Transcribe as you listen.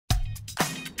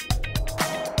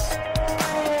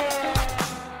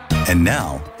And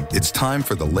now, it's time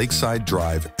for the Lakeside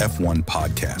Drive F1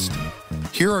 podcast.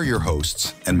 Here are your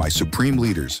hosts and my supreme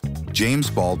leaders, James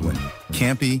Baldwin,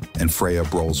 Campy, and Freya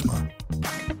James.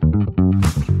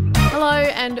 Hello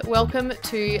and welcome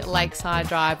to Lakeside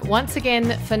Drive. Once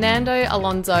again, Fernando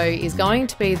Alonso is going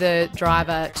to be the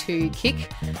driver to kick.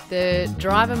 The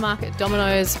driver market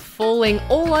dominoes falling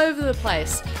all over the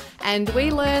place. And we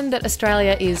learned that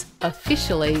Australia is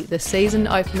officially the season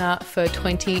opener for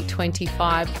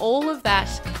 2025. All of that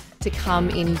to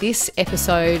come in this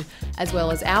episode, as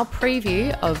well as our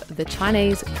preview of the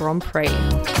Chinese Grand Prix.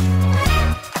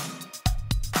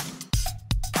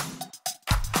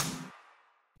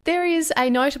 There is a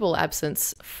notable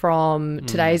absence from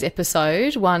today's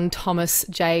episode, one Thomas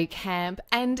J. Camp.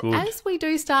 And as we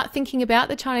do start thinking about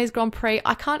the Chinese Grand Prix,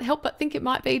 I can't help but think it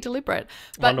might be deliberate.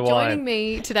 But joining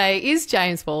me today is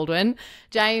James Baldwin.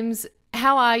 James,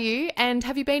 how are you? And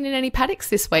have you been in any paddocks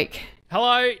this week?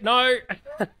 Hello. No.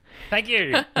 Thank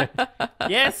you.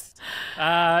 Yes.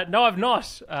 No, I've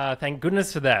not. Thank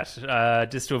goodness for that.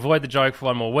 Just to avoid the joke for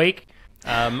one more week.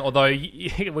 Although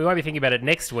we won't be thinking about it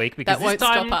next week because that won't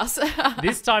stop us.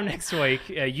 This time next week,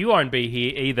 you won't be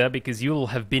here either because you'll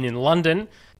have been in London.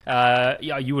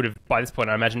 You would have, by this point,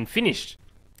 I imagine, finished.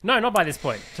 No, not by this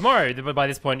point. Tomorrow, by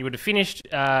this point, you would have finished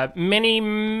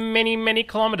many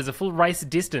kilometres, a full race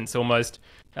distance almost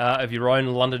of your own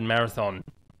London marathon.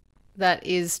 That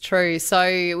is true. So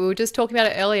we were just talking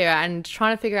about it earlier, and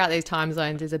trying to figure out these time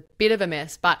zones is a bit of a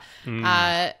mess. But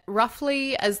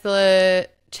roughly as the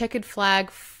checkered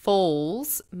flag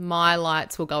falls, my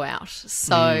lights will go out.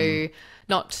 So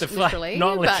not literally,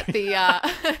 but the...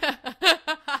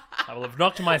 I will have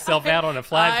knocked myself out on a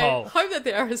flagpole. I hope that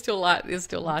there is still light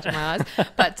in my eyes.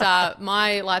 But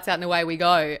my lights out and away we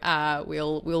go.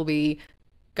 We'll be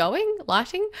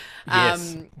lighting.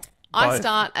 Yes. I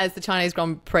start as the Chinese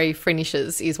Grand Prix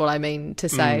finishes, is what I mean to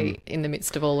say in the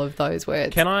midst of all of those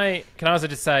words. Can I also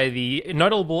just say the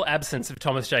notable absence of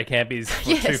Thomas J. Camp is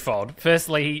twofold.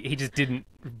 Firstly, he just didn't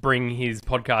bring his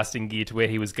podcasting gear to where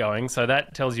he was going, so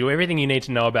that tells you everything you need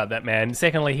to know about that man.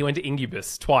 Secondly, he went to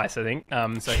Incubus twice, I think.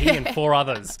 So he and four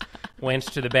others went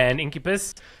to the band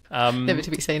Incubus. Never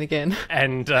to be seen again.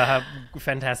 And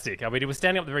fantastic. I mean, it was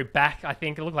standing up the very back, I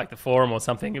think. It looked like the forum or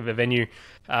something of the venue.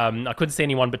 I couldn't see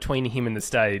anyone between him and the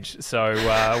stage. So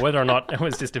whether or not it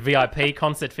was just a VIP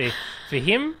concert for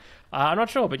him, I'm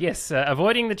not sure. But yes,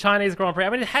 avoiding the Chinese Grand Prix.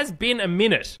 I mean, it has been a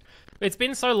minute. It's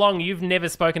been so long, you've never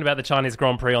spoken about the Chinese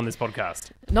Grand Prix on this podcast.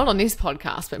 Not on this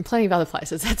podcast, but in plenty of other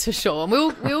places, that's for sure. And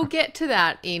we'll get to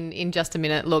that in just a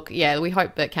minute. Look, yeah, we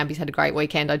hope that Campy's had a great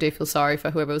weekend. I do feel sorry for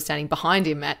whoever was standing behind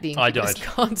him at the Incubus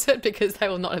concert because they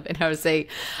will not have been able to see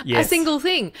a single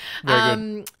thing. Very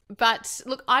good. But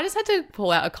look, I just had to pull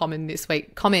out a comment this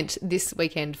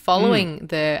weekend following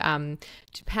the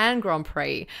Japan Grand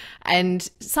Prix. And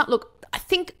look, I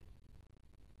think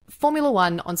Formula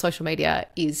One on social media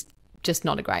is just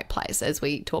not a great place, as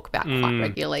we talk about quite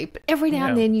regularly. But every now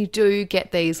and then you do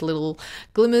get these little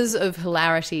glimmers of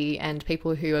hilarity and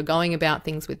people who are going about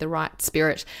things with the right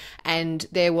spirit. And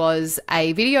there was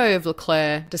a video of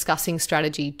Leclerc discussing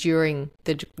strategy during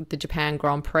the Japan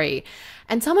Grand Prix.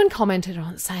 And someone commented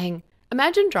on it saying,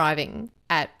 imagine driving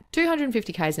at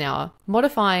 250 k's an hour,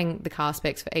 modifying the car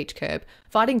specs for each curb,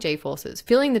 fighting G-forces,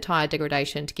 feeling the tyre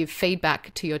degradation to give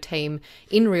feedback to your team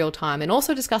in real time, and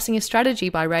also discussing a strategy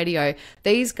by radio.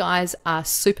 These guys are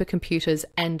supercomputers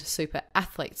and super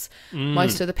athletes.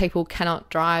 Most of the people cannot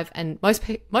drive, and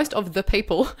most of the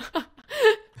people...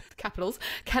 capitals,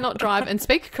 cannot drive and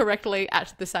speak correctly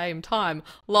at the same time.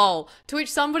 Lol. To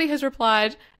which somebody has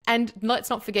replied, and let's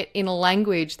not forget, in a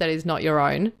language that is not your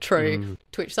own, true.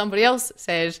 To which somebody else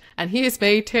said, and here's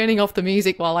me turning off the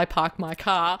music while I park my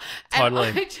car. Totally.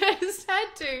 And I just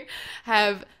had to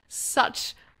have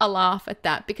such a laugh at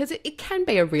that because it can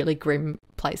be a really grim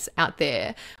place out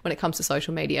there when it comes to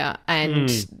social media.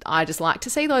 And I just like to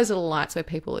see those little lights where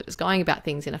people are just going about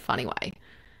things in a funny way.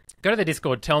 Go to the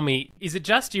Discord, tell me, is it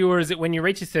just you or is it when you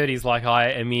reach your 30s like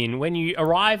I am in, when you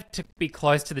arrive to be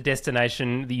close to the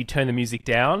destination that you turn the music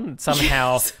down?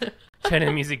 Somehow turning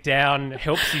the music down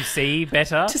helps you see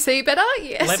better. To see better,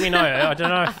 yes. Let me know. I don't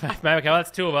know. Maybe, okay, that's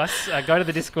two of us. Go to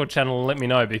the Discord channel and let me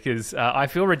know because I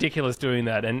feel ridiculous doing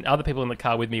that. And other people in the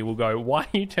car with me will go, why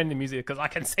are you turning the music? Because I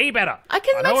can see better. It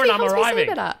makes me see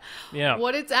better. Yeah.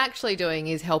 What it's actually doing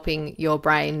is helping your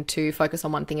brain to focus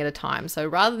on one thing at a time. So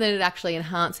rather than it actually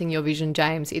enhancing your vision,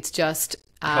 James, it's just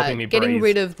getting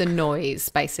rid of the noise,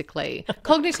 basically.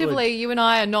 Cognitively, you and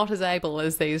I are not as able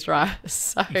as these drivers.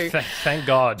 So Thank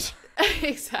God.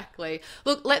 Exactly.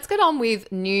 Look, let's get on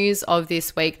with news of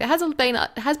this week. There has been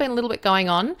a little bit going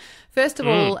on. First of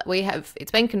all,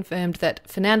 it's been confirmed that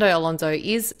Fernando Alonso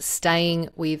is staying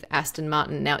with Aston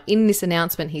Martin. Now, in this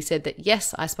announcement, he said that,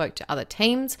 yes, I spoke to other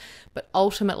teams, but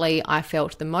ultimately I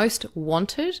felt the most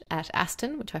wanted at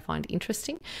Aston, which I find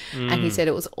interesting. And he said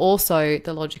it was also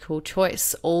the logical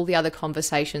choice. All the other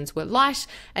conversations were light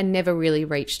and never really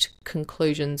reached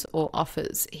conclusions or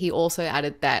offers. He also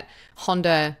added that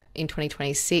Honda in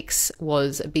 2026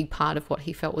 was a big part of what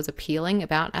he felt was appealing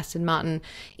about Aston Martin,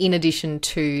 in addition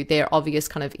to their obvious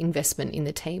kind of investment in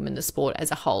the team and the sport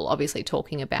as a whole, obviously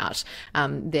talking about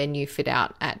their new fit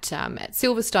out at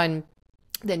Silverstone,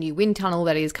 the new wind tunnel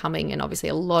that is coming, and obviously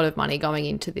a lot of money going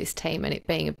into this team and it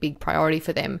being a big priority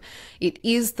for them. It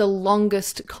is the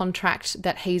longest contract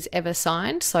that he's ever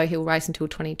signed, so he'll race until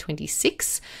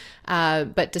 2026.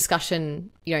 But discussion,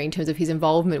 in terms of his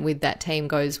involvement with that team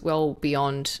goes well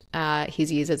beyond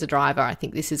his years as a driver. I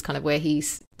think this is kind of where he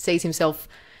sees himself,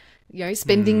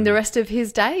 spending the rest of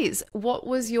his days. What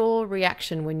was your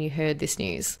reaction when you heard this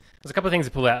news? There's a couple of things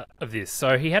to pull out of this.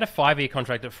 So he had a 5-year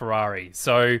contract at Ferrari.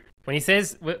 So when he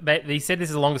said this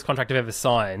is the longest contract I've ever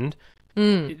signed,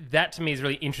 that to me is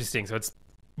really interesting. So it's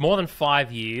more than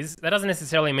 5 years. That doesn't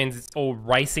necessarily mean it's all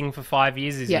racing for 5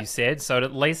 years, as you said. So it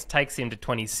at least takes him to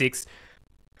 26.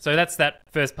 So that's that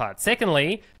first part.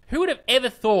 Secondly, who would have ever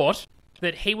thought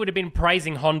that he would have been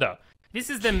praising Honda? This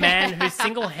is the man who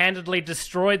single-handedly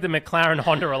destroyed the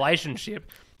McLaren-Honda relationship.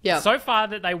 So far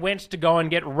that they went to go and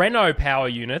get Renault power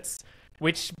units,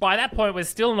 which by that point was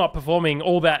still not performing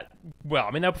all that well.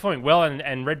 I mean, they were performing well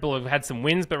and Red Bull have had some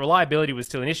wins, but reliability was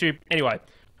still an issue. Anyway,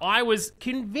 I was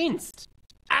convinced,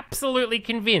 absolutely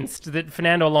convinced, that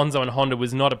Fernando Alonso and Honda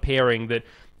was not a pairing that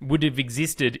would have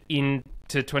existed into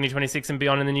 2026 and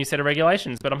beyond in the new set of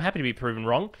regulations, but I'm happy to be proven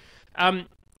wrong.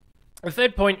 The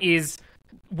third point is,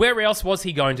 where else was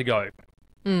he going to go?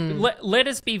 Let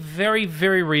us be very,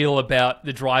 very real about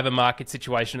the driver market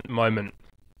situation at the moment.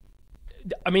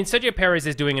 I mean, Sergio Perez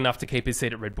is doing enough to keep his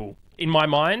seat at Red Bull, in my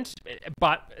mind,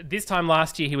 but this time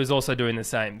last year he was also doing the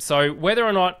same. So whether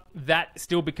or not that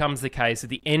still becomes the case at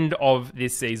the end of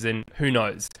this season, who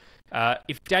knows?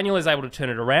 If Daniel is able to turn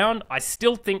it around, I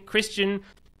still think Christian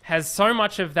has so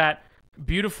much of that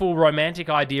beautiful romantic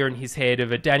idea in his head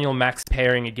of a Daniel-Max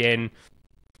pairing again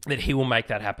that he will make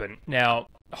that happen. Now,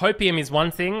 hopium is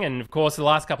one thing, and of course, the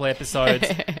last couple of episodes,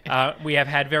 we have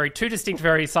had two distinct,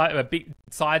 big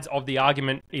sides of the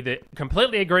argument either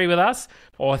completely agree with us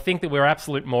or think that we're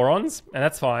absolute morons, and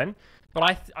that's fine.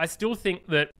 But I still think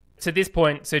that to this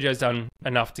point, Sergio's done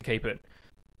enough to keep it.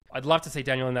 I'd love to see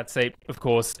Daniel in that seat, of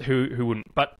course. Who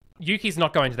wouldn't? But Yuki's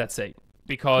not going to that seat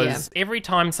because every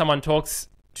time someone talks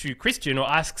to Christian or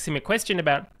asks him a question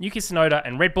about Yuki Tsunoda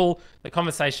and Red Bull, the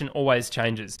conversation always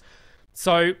changes.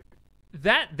 So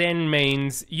that then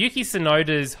means Yuki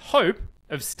Tsunoda's hope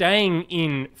of staying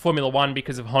in Formula One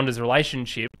because of Honda's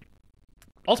relationship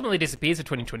ultimately disappears for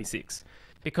 2026.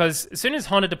 Because as soon as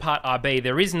Honda depart RB,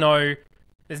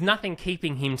 there's nothing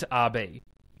keeping him to RB.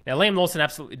 Now, Liam Lawson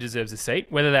absolutely deserves a seat,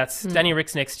 whether that's Danny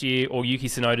Rick's next year or Yuki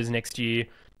Tsunoda's next year.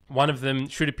 One of them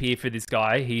should appear for this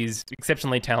guy. He's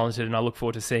exceptionally talented, and I look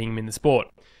forward to seeing him in the sport.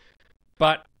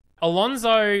 But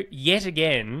Alonso, yet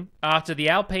again, after the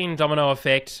Alpine domino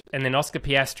effect and then Oscar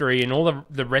Piastri and all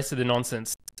the rest of the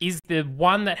nonsense, is the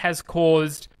one that has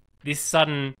caused this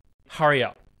sudden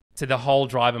hurry-up to the whole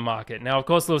driver market. Now, of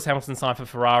course, Lewis Hamilton signed for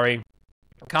Ferrari.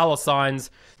 Carlos Sainz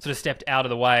sort of stepped out of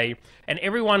the way. And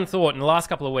everyone thought in the last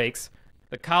couple of weeks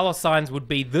that Carlos Sainz would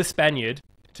be the Spaniard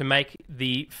to make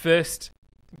the first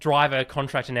driver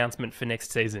contract announcement for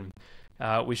next season.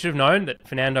 We should have known that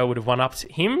Fernando would have one-upped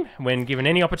him when given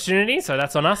any opportunity, so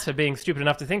that's on us for being stupid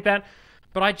enough to think that.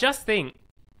 But I just think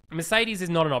Mercedes is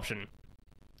not an option.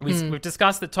 We've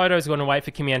discussed that Toto's going to wait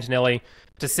for Kimi Antonelli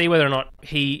to see whether or not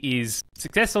he is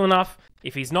successful enough.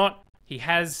 If he's not, he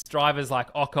has drivers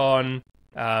like Ocon,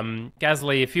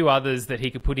 Gasly, a few others that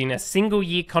he could put in a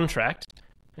single-year contract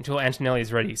until Antonelli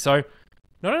is ready. So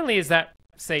not only is that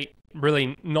seat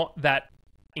really not that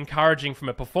encouraging from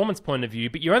a performance point of view,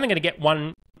 but you're only going to get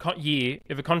 1 year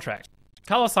of a contract.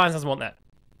 Carlos Sainz doesn't want that.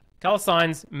 Carlos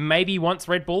Sainz maybe wants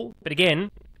Red Bull, but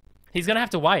again, he's going to have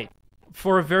to wait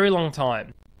for a very long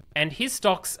time. And his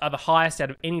stocks are the highest out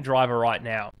of any driver right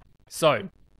now. So,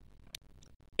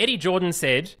 Eddie Jordan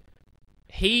said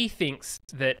he thinks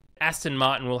that Aston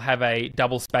Martin will have a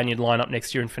double Spaniard lineup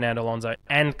next year in Fernando Alonso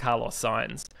and Carlos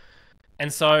Sainz.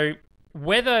 And so,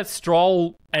 whether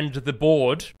Stroll and the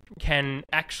board can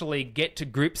actually get to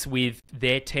grips with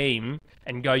their team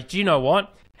and go, do you know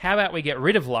what? How about we get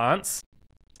rid of Lance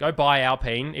go buy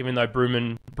Alpine, even though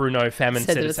Bruno Famin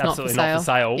said it's absolutely not for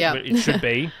sale. Yep. But it should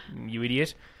be, you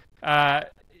idiot.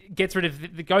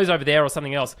 Goes over there or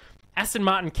something else. Aston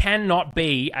Martin cannot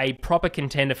be a proper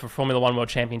contender for Formula One World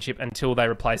Championship until they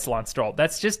replace Lance Stroll.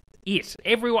 That's just it.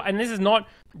 Everyone, and this is not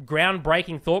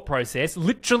groundbreaking thought process.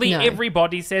 Literally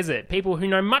everybody says it. People who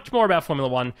know much more about Formula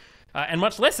One and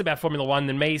much less about Formula One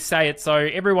than me say it. So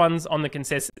everyone's on the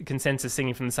consensus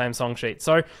singing from the same song sheet.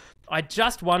 So I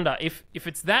just wonder if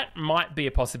it's that might be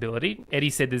a possibility. Eddie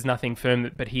said there's nothing firm,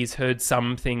 but he's heard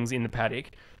some things in the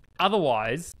paddock.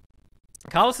 Otherwise,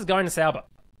 Carlos is going to Sauber.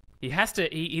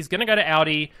 He's going to go to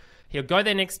Audi. He'll go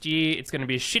there next year. It's going to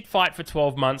be a shit fight for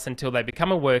 12 months until they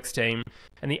become a works team.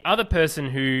 And the other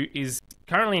person who is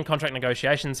currently in contract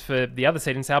negotiations for the other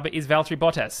seat in Sauber is Valtteri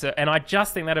Bottas. And I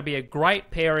just think that'll be a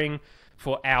great pairing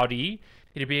for Audi.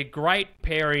 It'd be a great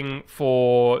pairing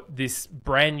for this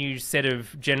brand new set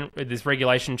of this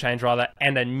regulation change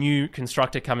and a new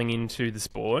constructor coming into the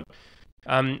sport.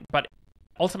 But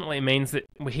ultimately it means that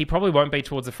he probably won't be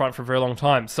towards the front for a very long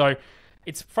time. So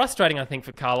it's frustrating, I think,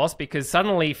 for Carlos, because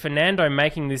suddenly Fernando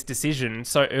making this decision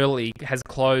so early has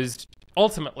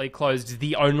ultimately closed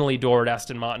the only door at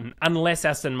Aston Martin, unless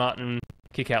Aston Martin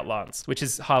kick out Lance, which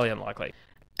is highly unlikely.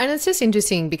 And it's just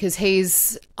interesting because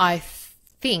I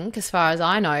think, as far as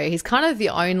I know, he's kind of the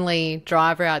only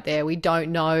driver out there we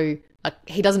don't know.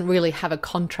 He doesn't really have a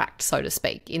contract, so to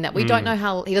speak, in that we don't know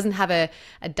how he doesn't have a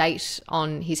date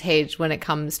on his head when it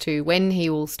comes to when he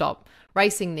will stop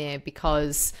racing there,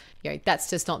 because that's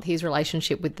just not his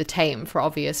relationship with the team for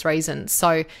obvious reasons.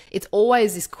 So it's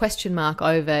always this question mark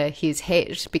over his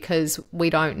head because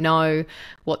we don't know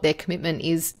what their commitment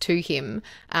is to him,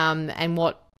 and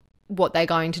what they're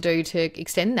going to do to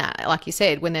extend that. Like you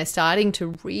said, when they're starting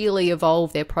to really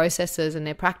evolve their processes and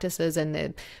their practices and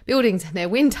their buildings and their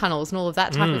wind tunnels and all of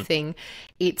that type of thing,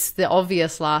 it's the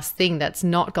obvious last thing that's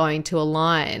not going to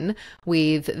align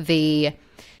with the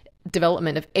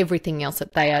development of everything else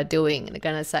that they are doing. And they're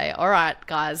going to say, all right,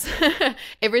 guys,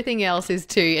 everything else is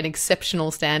to an exceptional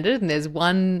standard, and there's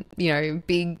one,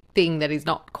 big thing that is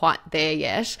not quite there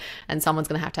yet, and someone's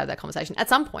going to have that conversation at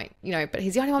some point, but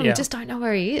he's the only one we just don't know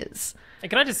where he is.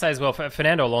 And can I just say as well, for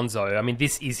Fernando Alonso, I mean,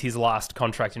 this is his last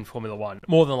contract in Formula One.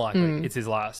 More than likely, it's his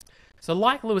last. So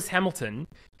like Lewis Hamilton,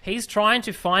 he's trying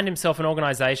to find himself an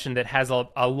organisation that has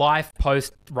a life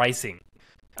post-racing.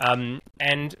 And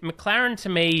McLaren, to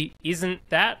me, isn't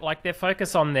that. Like, their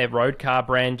focus on their road car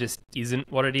brand just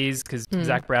isn't what it is, because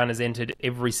Zach Brown has entered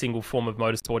every single form of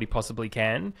motorsport he possibly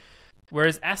can.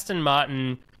 Whereas Aston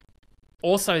Martin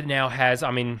also now has,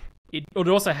 it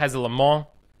also has a Le Mans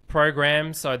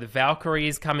program, so the Valkyrie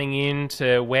is coming in to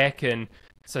WEC, and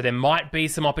so there might be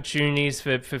some opportunities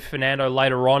for Fernando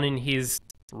later on in his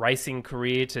racing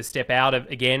career to step out of,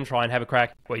 again, try and have a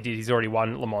crack. Well, he's already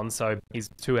won Le Mans, so he's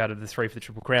 2 out of the 3 for the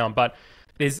Triple Crown. But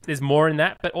there's more in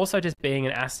that, but also just being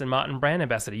an Aston Martin brand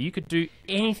ambassador. You could do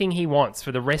anything he wants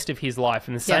for the rest of his life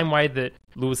in the same way that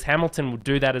Lewis Hamilton would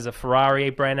do that as a Ferrari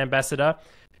brand ambassador.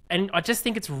 And I just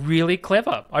think it's really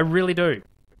clever. I really do.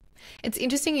 It's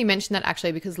interesting you mentioned that,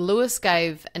 actually, because Lewis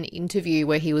gave an interview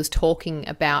where he was talking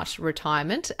about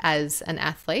retirement as an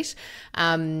athlete,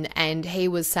 and he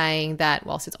was saying that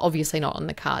whilst it's obviously not on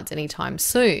the cards anytime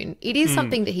soon, it is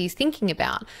something that he's thinking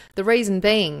about. The reason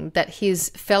being that his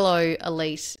fellow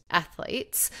elite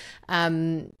athletes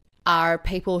are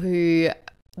people who...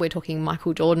 We're talking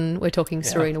Michael Jordan, we're talking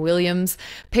Serena Williams,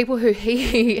 people who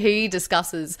he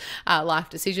discusses life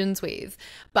decisions with.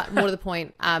 But more to the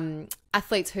point,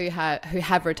 athletes who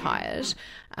have retired,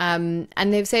 and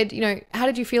they've said, how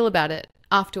did you feel about it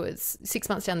afterwards, 6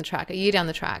 months down the track, a year down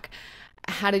the track?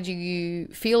 How did you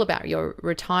feel about your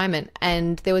retirement?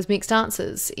 And there was mixed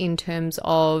answers in terms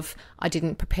of, I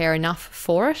didn't prepare enough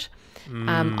for it.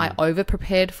 I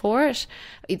over-prepared for it.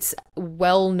 It's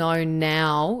well-known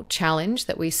now challenge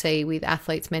that we see with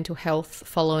athletes' mental health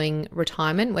following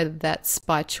retirement, whether that's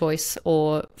by choice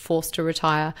or forced to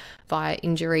retire via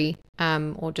injury,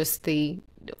 or just the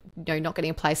not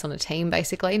getting a place on a team,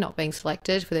 basically, not being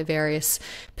selected for their various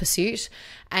pursuit.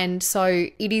 And so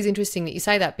it is interesting that you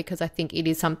say that, because I think it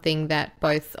is something that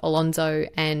both Alonso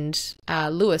and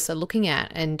Lewis are looking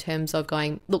at in terms of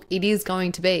going, look, it is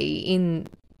going to be in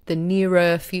the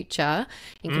nearer future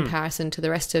in comparison to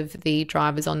the rest of the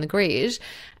drivers on the grid,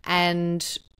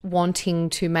 and wanting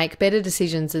to make better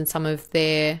decisions than some of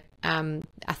their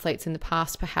athletes in the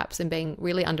past, perhaps, and being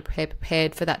really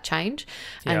underprepared for that change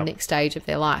and the next stage of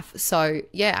their life. So,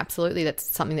 yeah, absolutely, that's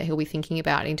something that he'll be thinking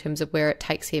about in terms of where it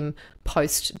takes him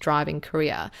post-driving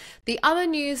career. The other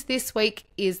news this week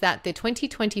is that the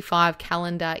 2025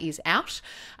 calendar is out.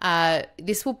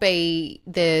 This will be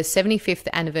the 75th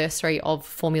anniversary of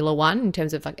Formula One in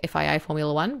terms of like FIA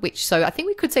Formula One, so I think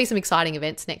we could see some exciting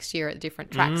events next year at different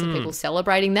tracks and people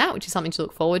celebrating that, which is something to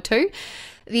look forward to.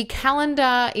 The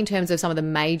calendar, in terms of some of the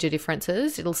major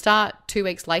differences, it'll start 2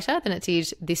 weeks later than it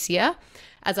did this year.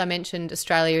 As I mentioned,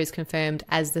 Australia is confirmed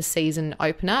as the season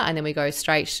opener, and then we go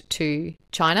straight to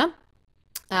China.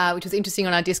 Which was interesting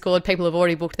on our Discord. People have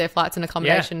already booked their flights and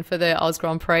accommodation for the Oz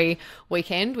Grand Prix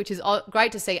weekend, which is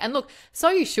great to see. And look, so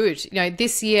you should.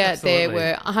 This year there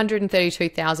were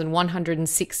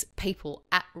 132,106 people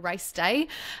at race day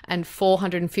and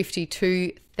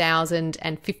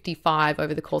 452,055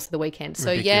 over the course of the weekend.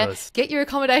 So, Ridiculous. Get your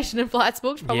accommodation and flights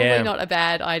booked. Probably not a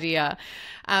bad idea.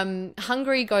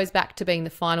 Hungary goes back to being the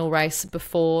final race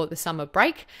before the summer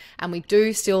break, and we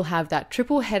do still have that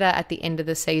triple header at the end of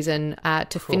the season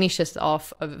to finish us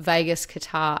off of Vegas,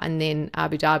 Qatar, and then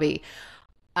Abu Dhabi.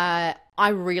 I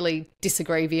really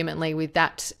disagree vehemently with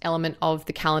that element of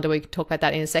the calendar. We can talk about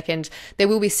that in a second. There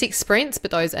will be 6 sprints,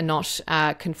 but those are not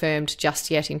confirmed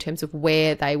just yet in terms of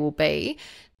where they will be.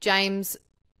 James,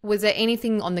 was there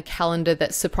anything on the calendar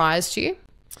that surprised you?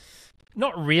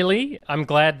 Not really. I'm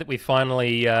glad that we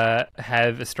finally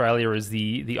have Australia as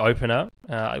the opener.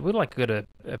 We'd got a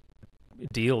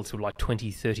deal to like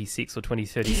 2036 or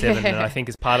 2037, and I think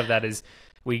as part of that is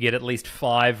we get at least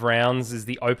 5 rounds as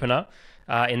the opener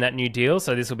in that new deal.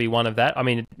 So this will be one of that. I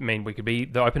mean, we could be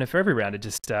the opener for every round.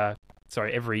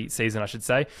 Every season, I should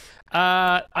say.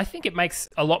 I think it makes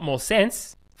a lot more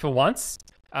sense for once.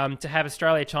 To have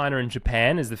Australia, China and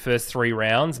Japan as the first 3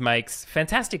 rounds makes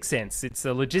fantastic sense. It's a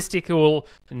logistical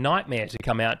nightmare to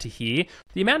come out to here.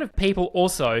 The amount of people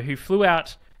also who flew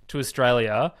out to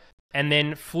Australia and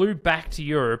then flew back to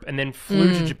Europe and then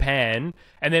flew to Japan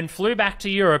and then flew back to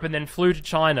Europe and then flew to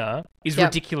China is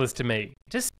ridiculous to me.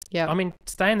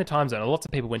 Stay in the time zone. Lots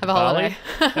of people went to Bali.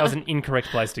 That was an incorrect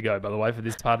place to go, by the way, for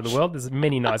this part of the world. There's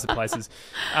many nicer places.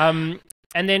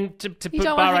 And then to put you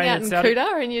don't Bahrain want to hang out in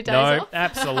Kuta in your days off? No,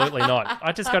 absolutely not.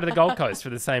 I just go to the Gold Coast for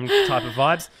the same type of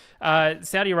vibes.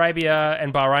 Saudi Arabia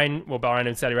and Bahrain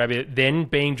and Saudi Arabia then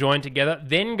being joined together,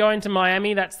 then going to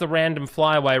Miami. That's the random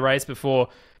flyaway race before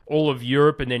all of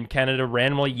Europe and then Canada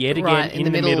randomly yet again in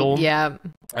the middle. Yeah.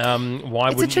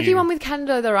 It's a tricky one with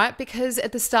Canada though, right? Because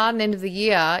at the start and end of the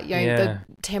year, the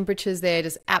temperatures there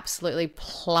just absolutely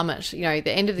plummet. The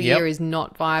end of the year is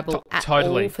not viable at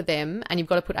all for them, and you've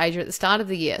got to put Asia at the start of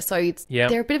the year. So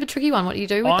they're a bit of a tricky one. What do you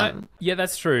do with them? Yeah,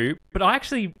 that's true. But I'm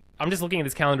just looking at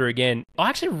this calendar again. I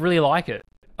actually really like it.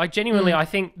 Like, genuinely, I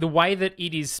think the way that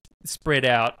it is spread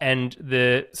out and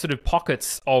the sort of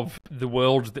pockets of the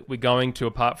world that we're going to,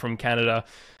 apart from Canada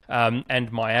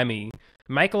and Miami,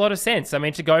 make a lot of sense. I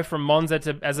mean, to go from Monza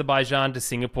to Azerbaijan to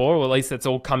Singapore, or at least that's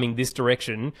all coming this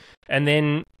direction, and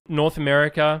then North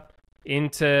America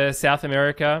into South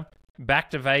America,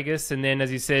 back to Vegas, and then,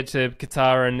 as you said, to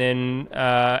Qatar, and then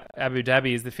Abu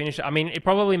Dhabi is the finisher. I mean, it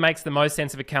probably makes the most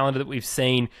sense of a calendar that we've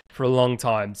seen for a long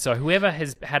time. So whoever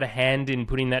has had a hand in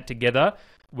putting that together,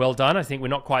 well done. I think we're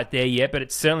not quite there yet, but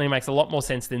it certainly makes a lot more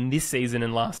sense than this season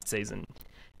and last season.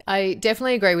 I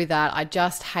definitely agree with that. I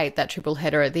just hate that triple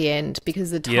header at the end because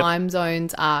the time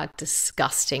zones are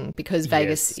disgusting, because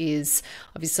Vegas is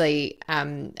obviously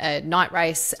a night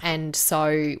race, and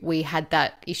so we had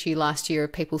that issue last year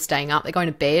of people staying up. They're going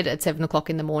to bed at 7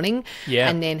 o'clock in the morning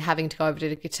and then having to go over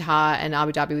to Qatar and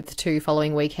Abu Dhabi with the 2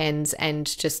 following weekends, and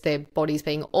just their bodies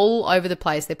being all over the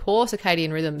place, their poor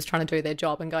circadian rhythms trying to do their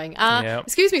job and going,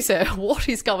 excuse me, sir, what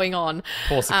is going on?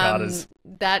 Poor cicadas.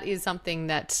 That is something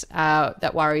that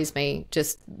worries me,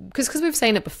 just because we've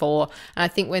seen it before. And I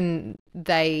think when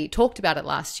they talked about it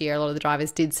last year, a lot of the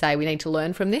drivers did say we need to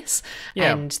learn from this.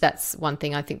 And that's one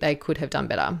thing I think they could have done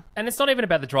better. And it's not even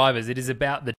about the drivers. It is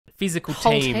about the physical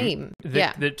team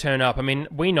that turn up. I mean,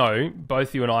 we know,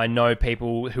 both you and I know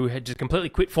people who had just completely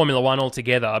quit Formula One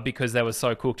altogether because they were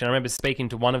so cooked. And I remember speaking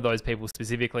to one of those people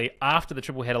specifically after the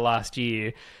triple header last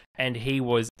year, and he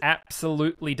was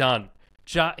absolutely done.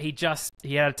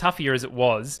 He had a tough year as it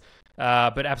was,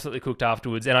 but absolutely cooked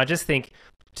afterwards. And I just think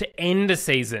to end a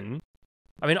season,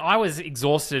 I mean, I was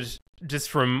exhausted just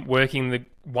from working the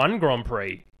one Grand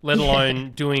Prix, let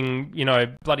alone doing,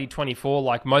 bloody 24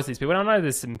 like most of these people. And I know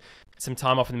there's some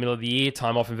time off in the middle of the year,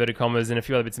 time off inverted commas, and a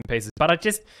few other bits and pieces. But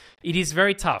it is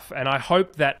very tough. And I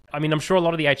hope that, I'm sure a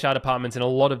lot of the HR departments and a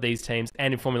lot of these teams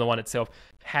and in Formula One itself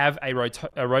have a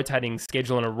rotating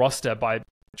schedule and a roster by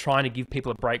trying to give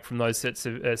people a break from those sorts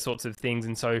of things,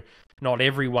 and so not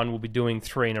everyone will be doing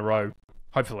 3 in a row,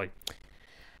 hopefully.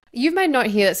 You've made a note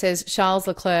here that says Charles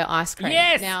Leclerc ice cream.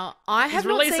 Yes! Now, I have He's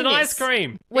not released seen an this. ice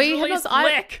cream.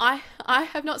 I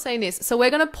have not seen this. So we're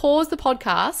going to pause the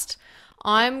podcast.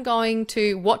 I'm going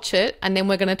to watch it, and then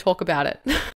we're going to talk about it.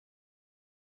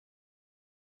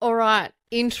 All right.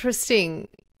 Interesting.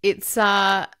 It's,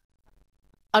 I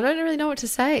don't really know what to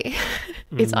say.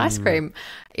 It's ice cream.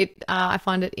 I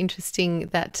find it interesting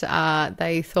that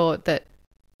they thought that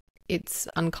it's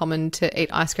uncommon to eat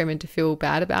ice cream and to feel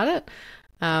bad about it.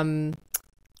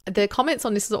 The comments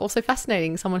on this are also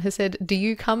fascinating. Someone has said, "Do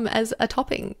you come as a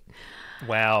topping?"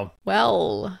 Wow.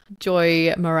 Well,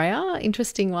 Joy Maria,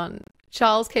 interesting one.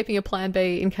 Charles keeping a plan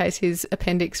B in case his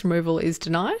appendix removal is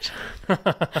denied.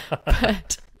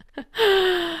 But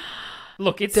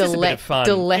look, it's just a bit of fun.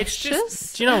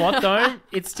 Delicious. Do you know what, though?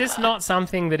 It's just not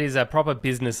something that is a proper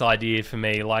business idea for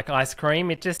me. Like ice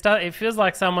cream, it feels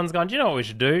like someone's gone, do you know what we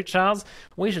should do, Charles?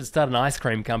 We should start an ice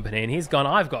cream company. And he's gone,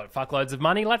 I've got fuckloads of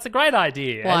money. That's a great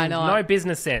idea. Why and not? No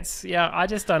business sense. Yeah, I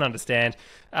just don't understand.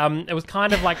 It was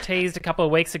kind of like teased a couple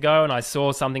of weeks ago, and I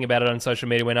saw something about it on social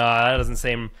media when, that doesn't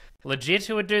seem legit.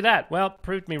 Who would do that? Well,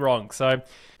 proved me wrong. So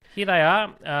here they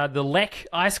are, the Lek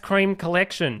Ice Cream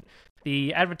Collection.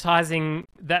 The advertising,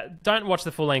 that don't watch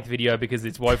the full-length video because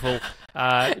it's woeful.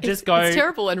 Just go. It's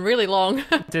terrible and really long.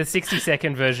 The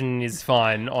 60-second version is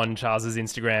fine on Charles's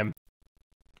Instagram.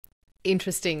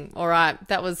 Interesting. All right,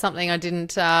 that was something I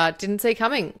didn't see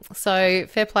coming. So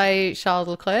fair play, Charles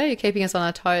Leclerc. You're keeping us on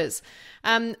our toes.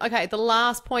 Okay, the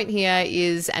last point here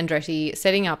is Andretti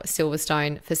setting up a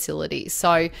Silverstone facility.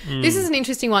 So this is an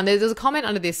interesting one. There's a comment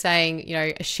under this saying,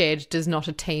 a shed does not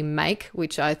a team make,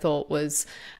 which I thought was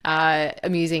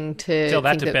amusing to Tell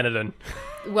that think to Benetton.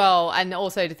 Well, and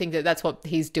also to think that that's what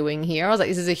he's doing here. I was like,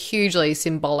 this is a hugely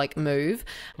symbolic move,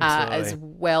 as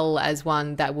well as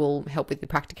one that will help with the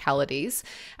practicalities.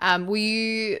 Were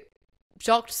you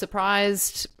shocked,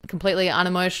 surprised, completely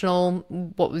unemotional?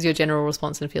 What was your general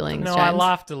response and feelings, No, James? I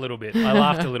laughed a little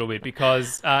bit.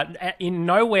 Because in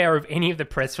nowhere of any of the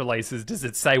press releases does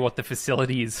it say what the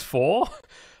facility is for.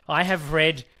 I have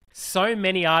read so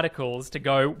many articles to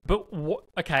go, but what?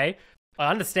 Okay, I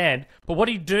understand, but what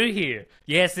do you do here?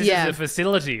 Yes, this is a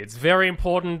facility. It's very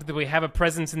important that we have a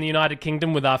presence in the United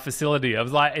Kingdom with our facility. I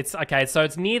was like, it's okay, so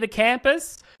it's near the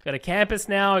campus. We've got a campus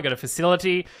now, we've got a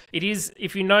facility. It is,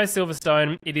 if you know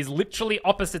Silverstone, it is literally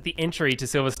opposite the entry to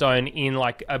Silverstone in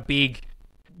like a big,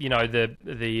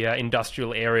 the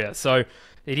industrial area. So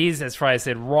it is, as Freya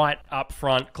said, right up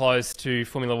front, close to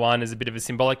Formula One, as a bit of a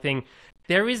symbolic thing.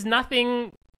 There is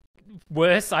nothing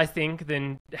worse, I think,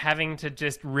 than having to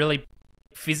just really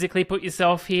physically put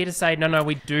yourself here to say, no,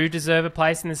 we do deserve a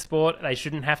place in the sport. They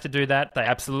shouldn't have to do that. They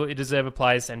absolutely deserve a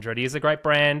place. Andretti is a great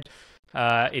brand.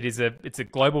 It's a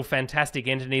global, fantastic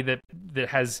entity that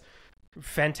has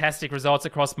fantastic results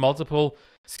across multiple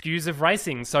SKUs of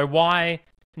racing. So why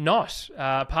not?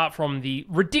 Apart from the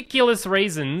ridiculous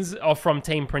reasons from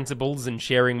team principles and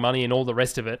sharing money and all the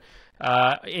rest of it.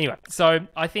 Anyway, so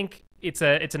I think it's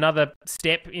another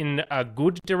step in a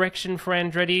good direction for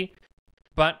Andretti.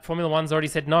 But Formula One's already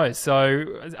said no. So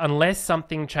unless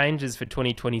something changes for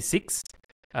 2026,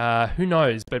 who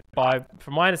knows? But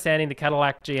from my understanding, the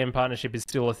Cadillac GM partnership is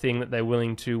still a thing that they're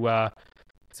willing to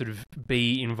sort of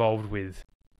be involved with.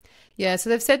 Yeah,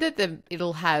 so they've said that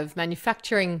it'll have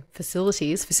manufacturing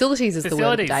facilities. Facilities is the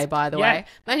word of the day, by the way.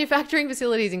 Manufacturing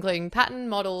facilities including pattern,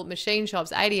 model, machine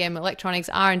shops, ADM, electronics,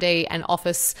 R&D, and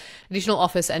additional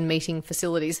office and meeting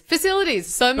facilities. Facilities,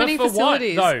 so many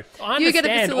facilities. What, though? I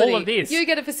understand all of this. You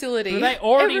get a facility. They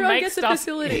already Everyone make gets stuff. A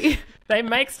facility. They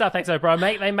make stuff. Thanks, bro.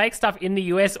 They make stuff in the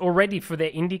US already for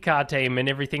their IndyCar team and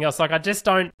everything else. Like, I just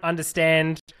don't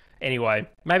understand. Anyway,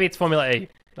 maybe it's Formula E.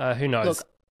 Who knows? Look,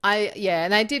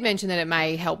 and they did mention that it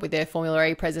may help with their Formula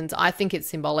E presence. I think it's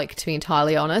symbolic, to be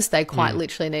entirely honest. They quite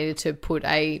literally needed to put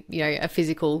a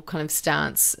physical kind of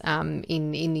stance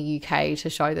in the UK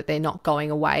to show that they're not going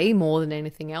away more than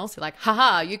anything else. They're like,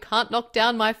 haha, you can't knock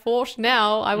down my fort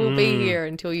now. I will be here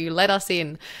until you let us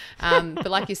in.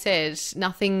 But like you said,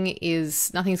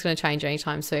 nothing's going to change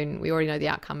anytime soon. We already know the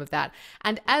outcome of that.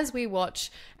 And as we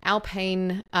watch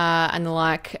Alpine and the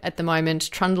like at the moment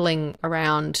trundling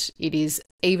around, it is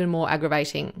even more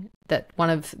aggravating that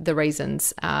one of the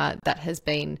reasons that has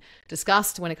been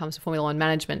discussed when it comes to Formula One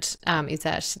management is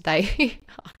that they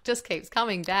just keeps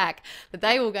coming back, that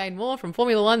they will gain more from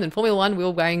Formula One than Formula One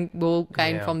will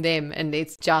gain from them, and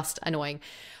it's just annoying.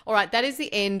 All right, that is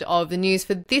the end of the news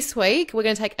for this week. We're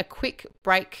going to take a quick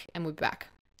break and we'll be back.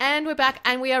 And we're back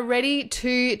and we are ready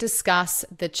to discuss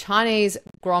the Chinese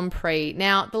Grand Prix.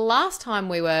 Now, the last time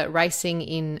we were racing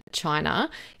in China,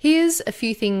 here's a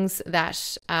few things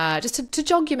that, just to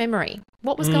jog your memory.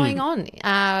 What was going on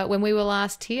when we were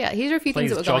last here? Here are a few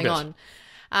things that were going on.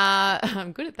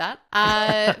 I'm good at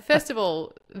that. First of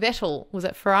all, Vettel was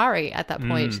at Ferrari at that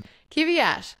point.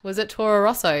 Kvyat was at Toro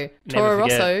Rosso. Toro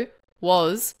Rosso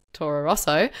was Toro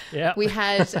Rosso. Yep. We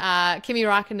had Kimi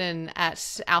Raikkonen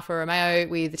at Alfa Romeo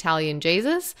with Italian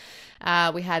Jesus.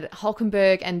 We had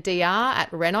Hülkenberg and DR at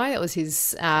Renault. That was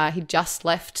his, he just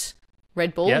left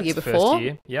Red Bull the year before. First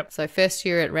year. Yep. So first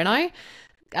year at Renault.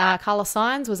 Carlos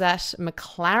Sainz was at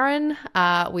McLaren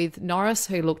with Norris,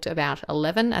 who looked about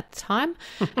 11 at the time.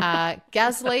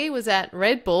 Gasly was at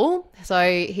Red Bull.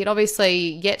 So he'd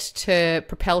obviously yet to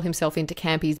propel himself into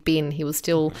Campy's bin. He was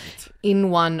still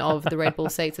in one of the Red Bull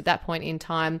seats at that point in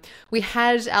time. We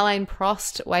had Alain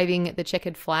Prost waving the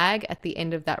checkered flag at the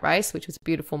end of that race, which was a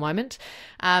beautiful moment.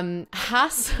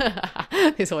 Haas,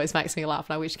 this always makes me laugh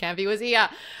and I wish Campy was here.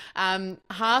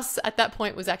 Haas at that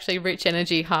point was actually Rich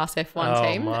Energy Haas F1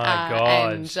 team. My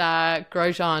God. And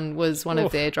Grosjean was one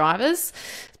of their drivers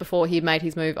before he made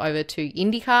his move over to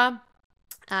IndyCar.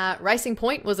 Racing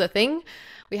Point was a thing.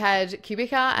 We had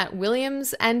Kubica at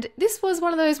Williams, and this was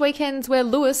one of those weekends where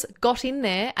Lewis got in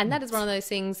there, and that is one of those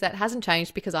things that hasn't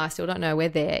changed because I still don't know where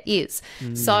there is.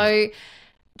 So,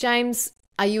 James,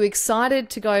 are you excited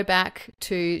to go back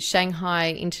to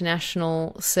Shanghai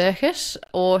International Circuit,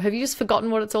 or have you just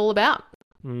forgotten what it's all about?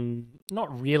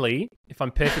 Not really, if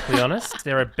I'm perfectly honest.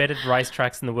 There are better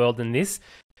racetracks in the world than this.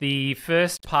 The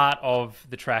first part of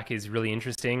the track is really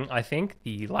interesting, I think.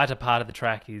 The latter part of the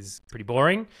track is pretty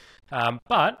boring.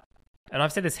 But, and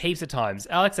I've said this heaps of times,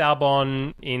 Alex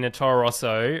Albon in a Toro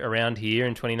Rosso around here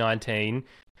in 2019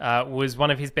 was one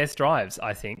of his best drives,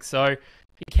 I think. So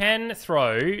he can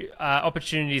throw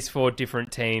opportunities for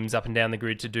different teams up and down the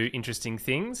grid to do interesting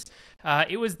things.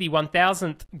 It was the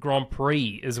 1000th Grand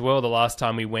Prix as well the last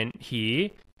time we went here.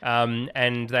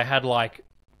 And they had like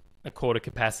a quarter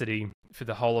capacity for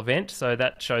the whole event. So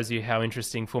that shows you how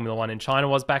interesting Formula One in China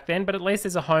was back then. But at least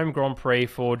there's a home Grand Prix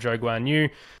for Zhou Guanyu.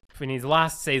 In his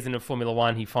last season of Formula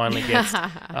One, he finally gets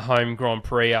a home Grand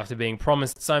Prix after being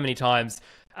promised so many times.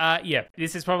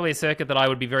 This is probably a circuit that I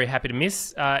would be very happy to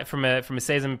miss from a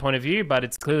season point of view, but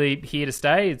it's clearly here to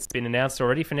stay. It's been announced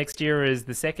already for next year as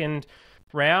the second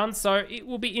round. So it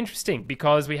will be interesting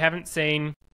because we haven't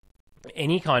seen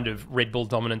any kind of Red Bull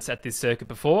dominance at this circuit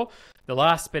before. The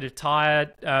last bit of tyre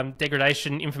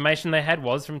degradation information they had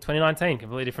was from 2019,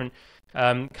 completely different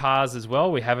cars as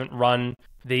well. We haven't run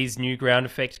these new ground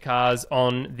effect cars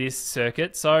on this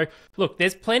circuit. So, look,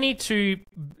 there's plenty to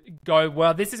go,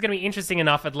 well, this is going to be interesting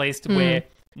enough at least where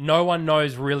no one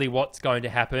knows really what's going to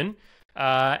happen.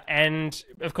 And,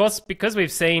 of course, because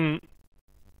we've seen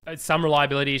some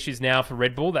reliability issues now for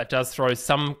Red Bull, that does throw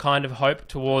some kind of hope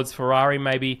towards Ferrari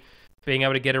maybe being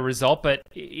able to get a result. But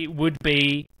it would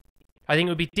be, I think it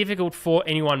would be difficult for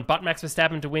anyone but Max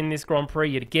Verstappen to win this Grand Prix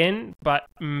yet again, but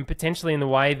potentially in the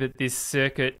way that this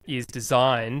circuit is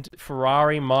designed,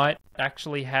 Ferrari might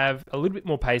actually have a little bit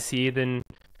more pace here than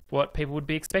what people would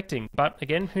be expecting. But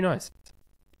again, who knows?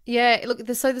 Yeah, look,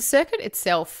 so the circuit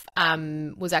itself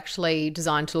was actually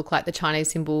designed to look like the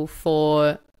Chinese symbol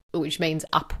which means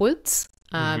upwards.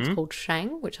 It's called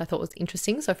Shang, which I thought was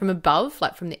interesting. So from above,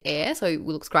 like from the air, so it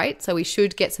looks great. So we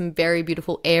should get some very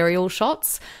beautiful aerial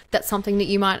shots. That's something that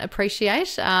you might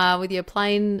appreciate with your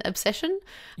plane obsession.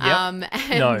 Yep.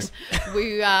 And no.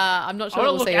 I'm not sure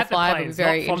we'll see a flyer, but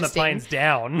very not from interesting. the planes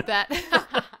down.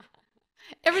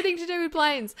 Everything to do with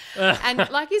planes. And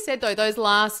like you said, though,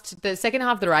 the second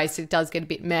half of the race, it does get a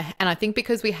bit meh. And I think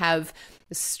because we have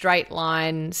the straight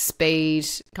line speed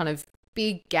kind of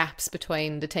big gaps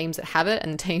between the teams that have it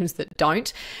and the teams that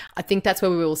don't, I think that's where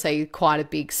we will see quite a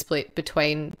big split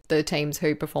between the teams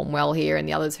who perform well here and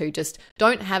the others who just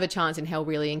don't have a chance in hell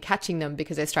really in catching them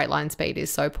because their straight line speed is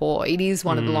so poor. It is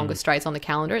one of the longest straights on the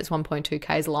calendar. It's 1.2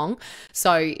 Ks long.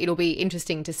 So it'll be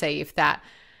interesting to see if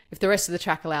the rest of the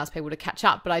track allows people to catch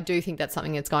up. But I do think that's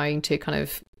something that's going to kind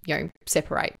of,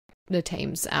 separate the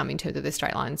teams in terms of their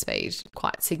straight line speed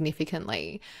quite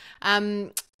significantly.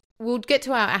 We'll get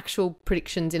to our actual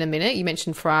predictions in a minute. You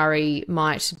mentioned Ferrari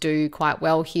might do quite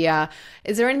well here.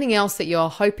 Is there anything else that you're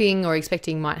hoping or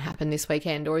expecting might happen this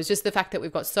weekend? Or is just the fact that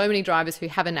we've got so many drivers who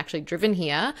haven't actually driven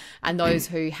here and those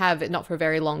who have not for a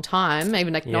very long time,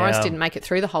 even like Norris didn't make it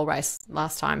through the whole race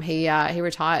last time. He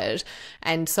retired.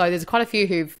 And so there's quite a few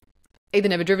who've either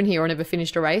never driven here or never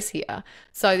finished a race here.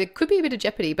 So there could be a bit of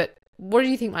jeopardy, but what do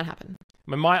you think might happen?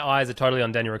 My eyes are totally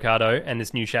on Daniel Ricciardo and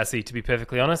this new chassis, to be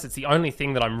perfectly honest. It's the only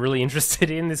thing that I'm really interested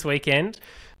in this weekend.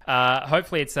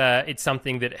 hopefully it's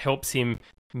something that helps him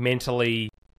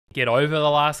mentally get over the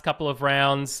last couple of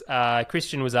rounds.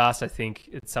 Christian was asked, I think,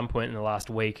 at some point in the last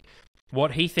week,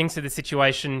 what he thinks of the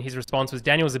situation. His response was,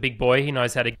 Daniel's a big boy. He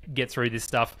knows how to get through this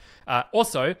stuff.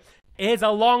 Also, there's a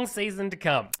long season to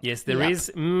come. Yes, there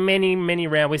is many, many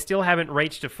rounds. We still haven't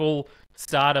reached a full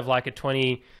start of like a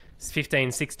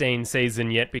 2015-16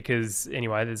 season yet because,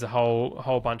 anyway, there's a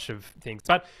whole bunch of things.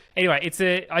 But anyway,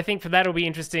 I think for that it'll be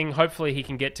interesting. Hopefully he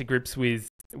can get to grips with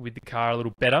the car a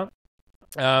little better.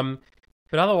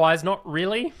 But otherwise, not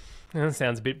really. That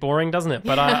sounds a bit boring, doesn't it?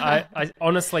 But I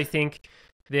honestly think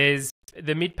the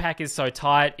mid-pack is so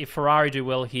tight. If Ferrari do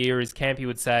well here, as Campy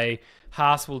would say,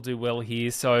 Haas will do well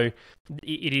here. So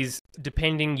it is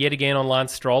depending yet again on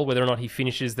Lance Stroll, whether or not he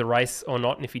finishes the race or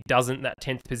not. And if he doesn't, that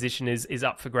 10th position is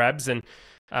up for grabs. And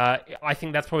I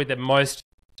think that's probably the most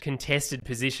contested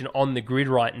position on the grid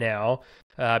right now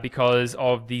because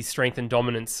of the strength and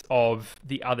dominance of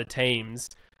the other teams.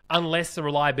 Unless the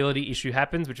reliability issue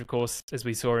happens, which of course, as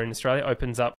we saw in Australia,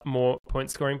 opens up more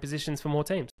point-scoring positions for more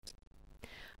teams.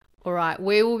 All right,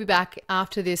 we will be back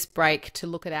after this break to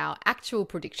look at our actual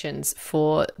predictions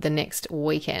for the next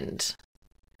weekend.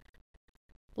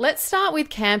 Let's start with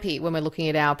Campy when we're looking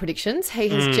at our predictions. He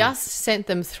has just sent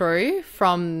them through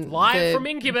from live from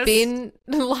Incubus.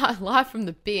 Live from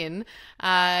the bin.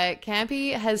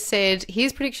 Campy has said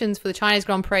his predictions for the Chinese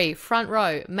Grand Prix: front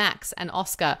row, Max and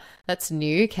Oscar. That's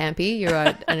new, Campy.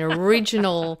 You're an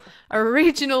original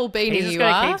beanie. He's just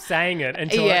going to keep saying it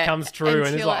until it comes true,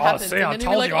 and he's like, "Oh, see, I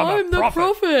told you, I'm the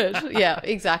prophet." Yeah,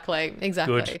 exactly.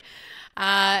 Good.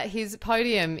 His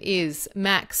podium is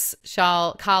Max,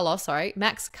 Carlos,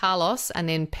 and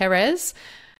then Perez.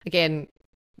 Again,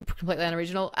 completely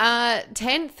unoriginal.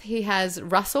 10th, he has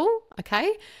Russell,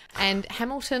 okay, and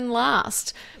Hamilton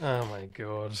last. Oh, my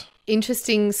God.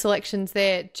 Interesting selections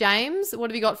there. James,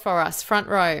 what have you got for us? Front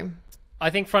row. I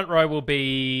think front row will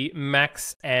be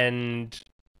Max and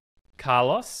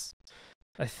Carlos.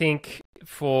 I think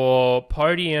for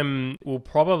podium, we'll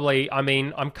probably... I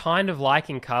mean, I'm kind of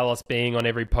liking Carlos being on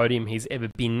every podium he's ever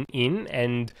been in,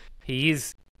 and he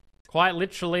is quite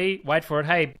literally, wait for it,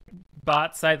 hey,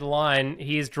 Bart, say the line,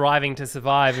 he is driving to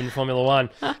survive in Formula One.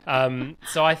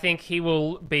 So I think he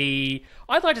will be...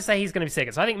 I'd like to say he's going to be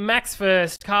second. So I think Max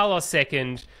first, Carlos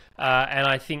second, and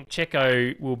I think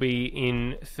Checo will be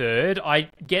in third. I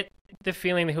get the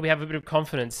feeling that he'll have a bit of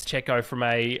confidence, Checo, from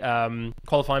a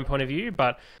qualifying point of view,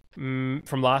 but from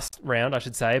last round, I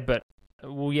should say, but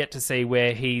we'll yet to see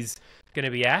where he's going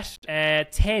to be at.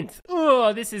 10th.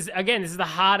 Oh, this is the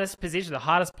hardest position, the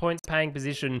hardest points paying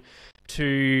position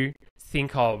to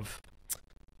think of.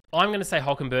 I'm going to say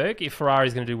Hülkenberg if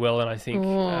Ferrari's going to do well, and I think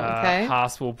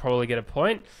Haas will probably get a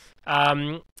point.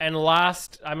 And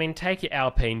last, I mean, take your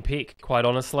Alpine pick, quite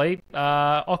honestly.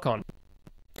 Ocon.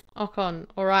 Ocon.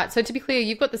 All right. So to be clear,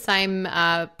 you've got the same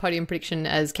podium prediction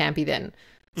as Campy then.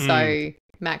 So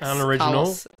Max,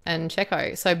 Carlos, and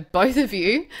Checo. So both of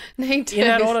you need to... In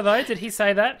that order, though? Did he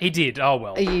say that? He did. Oh,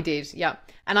 well. He did, yeah.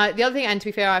 And the other thing, and to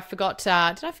be fair, I forgot... did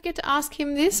I forget to ask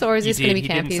him this, or is this going to be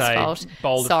Campy's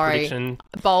fault? Prediction.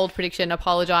 Bold prediction.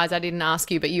 Apologise, I didn't ask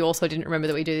you, but you also didn't remember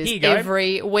that we do this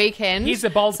every weekend. Here's a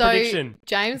bold prediction.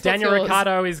 James, Daniel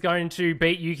Ricciardo is going to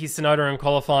beat Yuki Tsunoda in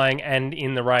qualifying and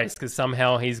in the race, because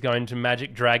somehow he's going to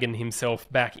magic dragon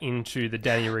himself back into the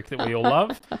Daniel Rick that we all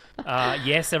love.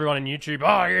 Yes, everyone on YouTube,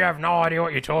 oh, you have no idea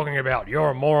what you're talking about. You're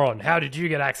a moron. How did you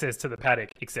get access to the paddock,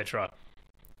 etc.?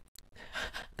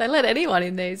 They let anyone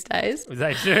in these days.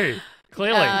 They do,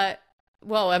 clearly.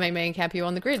 Well, I mean, me and Campy are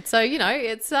on the grid, so, you know,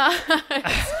 it's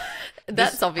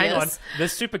that's obvious. Hang on. The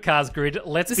supercars grid,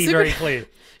 let's be very clear.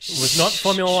 It was not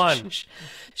Formula One.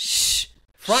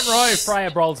 Front row,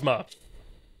 Freya Brolsma.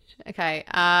 Okay.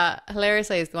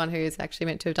 Hilariously is the one who is actually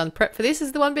meant to have done prep for this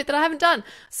is the one bit that I haven't done.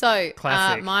 So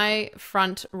my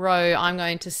front row, I'm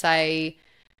going to say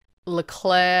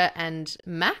Leclerc and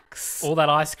Max. All that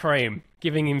ice cream,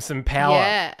 giving him some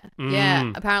power.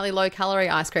 Yeah. Apparently low-calorie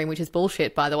ice cream, which is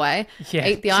bullshit, by the way. Yeah,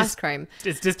 eat the ice cream.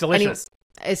 It's just delicious.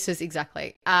 It's just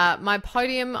exactly. My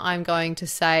podium, I'm going to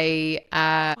say...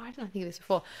 why didn't I think of this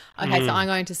before? Okay, so I'm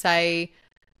going to say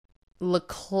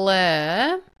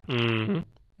Leclerc,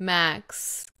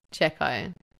 Max,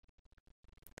 Checo.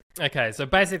 Okay, so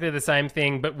basically the same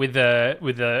thing, but with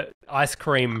the ice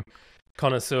cream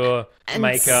connoisseur, and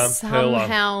maker,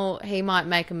 somehow he might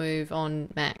make a move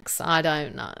on Max. I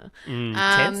don't know.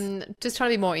 10th? Just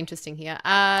trying to be more interesting here.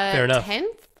 Fair enough. 10th,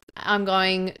 I'm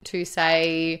going to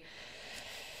say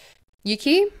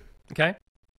Yuki. Okay.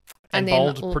 And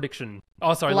bold prediction.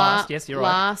 Oh, sorry, last. Yes, you're right.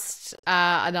 Last, no,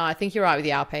 I think you're right with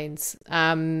the Alpines.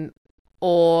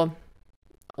 Or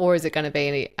or is it going to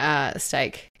be a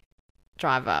stake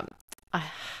driver?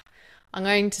 I'm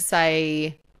going to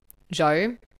say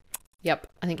Joe. Yep,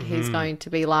 I think he's going to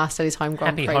be last at his home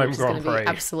Grand Prix, which is going to be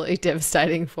absolutely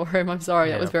devastating for him. I'm sorry,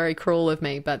 that was very cruel of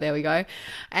me, but there we go.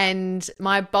 And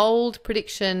my bold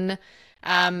prediction,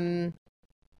 oh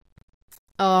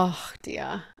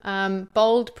dear,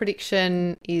 bold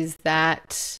prediction is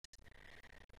that.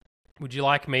 Would you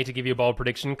like me to give you a bold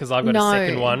prediction? Because I've got a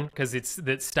second one, because it's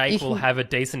that Stake will have a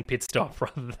decent pit stop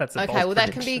rather than that's a bold prediction.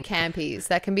 That can be Campy's.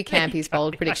 That can be Campy's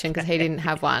bold prediction because he didn't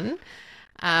have one.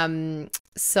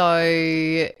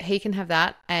 So he can have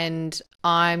that, and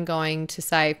I'm going to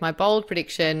say my bold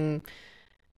prediction,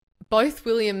 both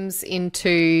Williams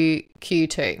into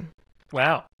Q2.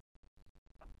 Wow.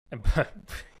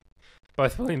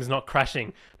 Both Williams not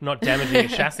crashing, not damaging a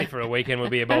chassis for a weekend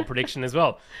would be a bold prediction as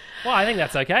well. Well, I think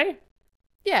that's okay.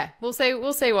 Yeah, we'll see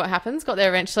what happens. Got there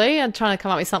eventually. I'm trying to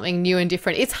come up with something new and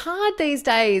different. It's hard these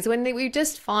days when we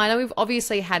just find, and we've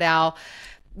obviously had our,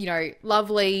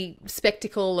 lovely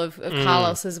spectacle of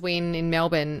Carlos's win in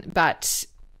Melbourne, but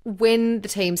when the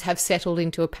teams have settled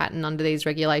into a pattern under these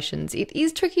regulations, it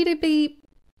is tricky to be,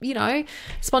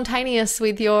 spontaneous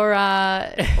with your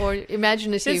or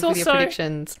imaginative with your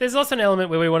predictions. There's also an element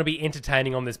where we want to be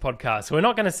entertaining on this podcast. So we're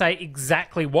not going to say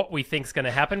exactly what we think's going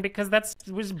to happen because that's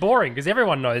just boring because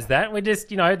everyone knows that. We just,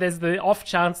 there's the off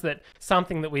chance that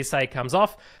something that we say comes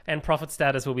off and profit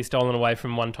status will be stolen away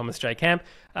from one Thomas J. Camp.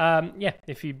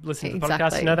 If you listen to the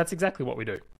podcast, you know that's exactly what we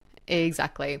do.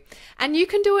 Exactly. And you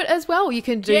can do it as well. You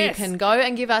can go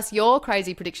and give us your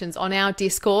crazy predictions on our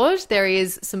Discord. There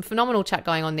is some phenomenal chat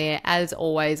going on there as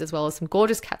always, as well as some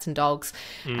gorgeous cats and dogs.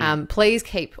 Please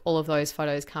keep all of those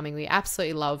photos coming. We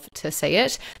absolutely love to see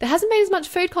it. There hasn't been as much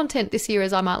food content this year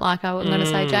as I might like, I'm going to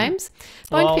say, James.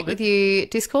 Bone pick with you,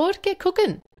 Discord. Get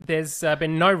cooking. There's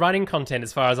been no running content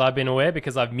as far as I've been aware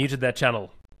because I've muted that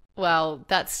channel. Well,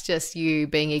 that's just you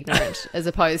being ignorant as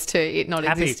opposed to it not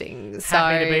existing. So,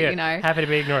 happy to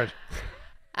be ignorant.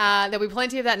 There'll be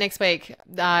plenty of that next week,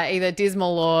 either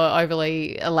dismal or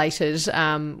overly elated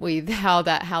with how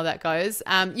that goes.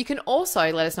 You can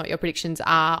also let us know what your predictions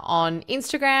are on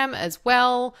Instagram as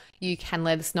well. You can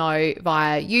let us know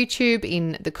via YouTube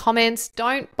in the comments.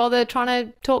 Don't bother trying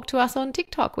to talk to us on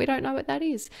TikTok. We don't know what that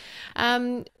is.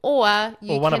 Or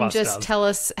you can just tell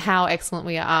us how excellent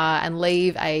we are and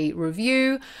leave a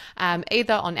review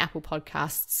either on Apple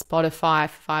Podcasts, Spotify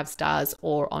for 5 stars,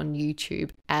 or on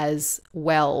YouTube as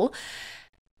well.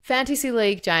 Fantasy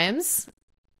League, James.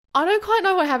 I don't quite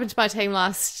know what happened to my team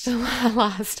last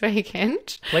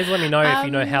weekend. Please let me know if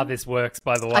you know how this works,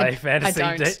 by the way. Fantasy,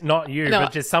 I don't. Not you,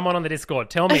 but just someone on the Discord.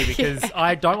 Tell me, because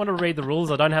I don't want to read the rules.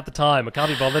 I don't have the time. I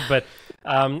can't be bothered, but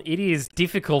it is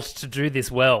difficult to do this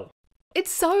well.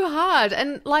 It's so hard.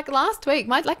 And like last week,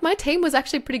 my team was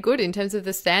actually pretty good in terms of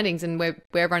the standings and where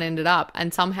everyone ended up.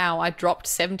 And somehow I dropped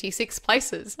 76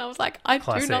 places. And I was like, I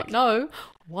do not know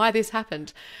why this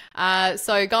happened.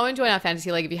 So go and join our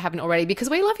Fantasy League if you haven't already, because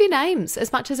we love your names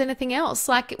as much as anything else.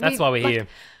 That's why we're here.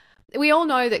 We all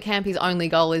know that Campy's only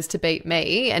goal is to beat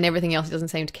me and everything else he doesn't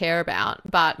seem to care about.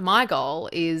 But my goal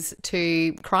is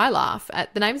to cry laugh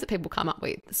at the names that people come up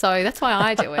with. So that's why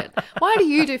I do it. Why do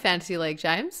you do Fantasy League,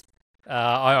 James?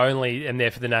 I only am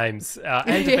there for the names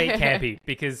and to beat Campy,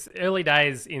 because early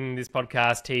days in this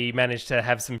podcast, he managed to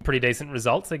have some pretty decent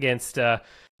results against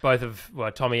both of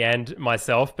Tommy and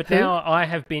myself. But now I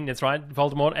have been, that's right,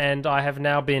 Voldemort, and I have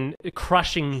now been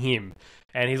crushing him.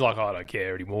 And he's like, I don't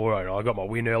care anymore. I got my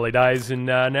win early days, and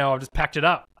now I've just packed it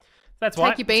up. That's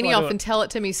why. Take your beanie off and tell it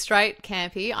to me straight,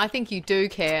 Campy. I think you do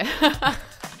care.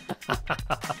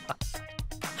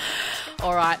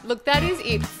 All right. Look, that is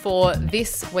it for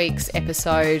this week's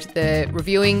episode. The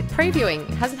previewing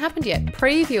hasn't happened yet.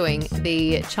 Previewing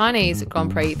the Chinese Grand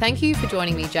Prix. Thank you for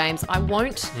joining me, James. I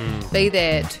won't be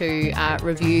there to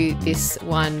review this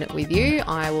one with you.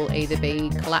 I will either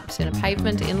be collapsed in a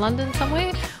pavement in London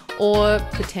somewhere, or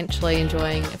potentially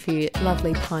enjoying a few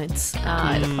lovely pints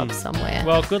at a pub somewhere.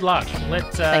 Well, good luck.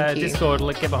 Let Discord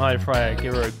get behind Freya.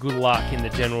 Give her a good luck in the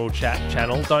general chat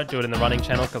channel. Don't do it in the running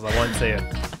channel because I won't see it.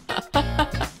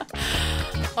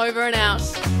 Over and out.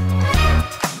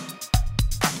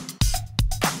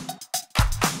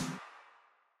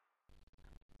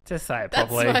 Just say it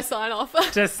properly. That's my sign off.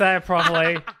 Just say it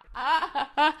properly.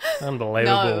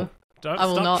 Unbelievable. No,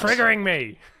 Stop triggering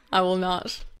me. I will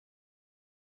not.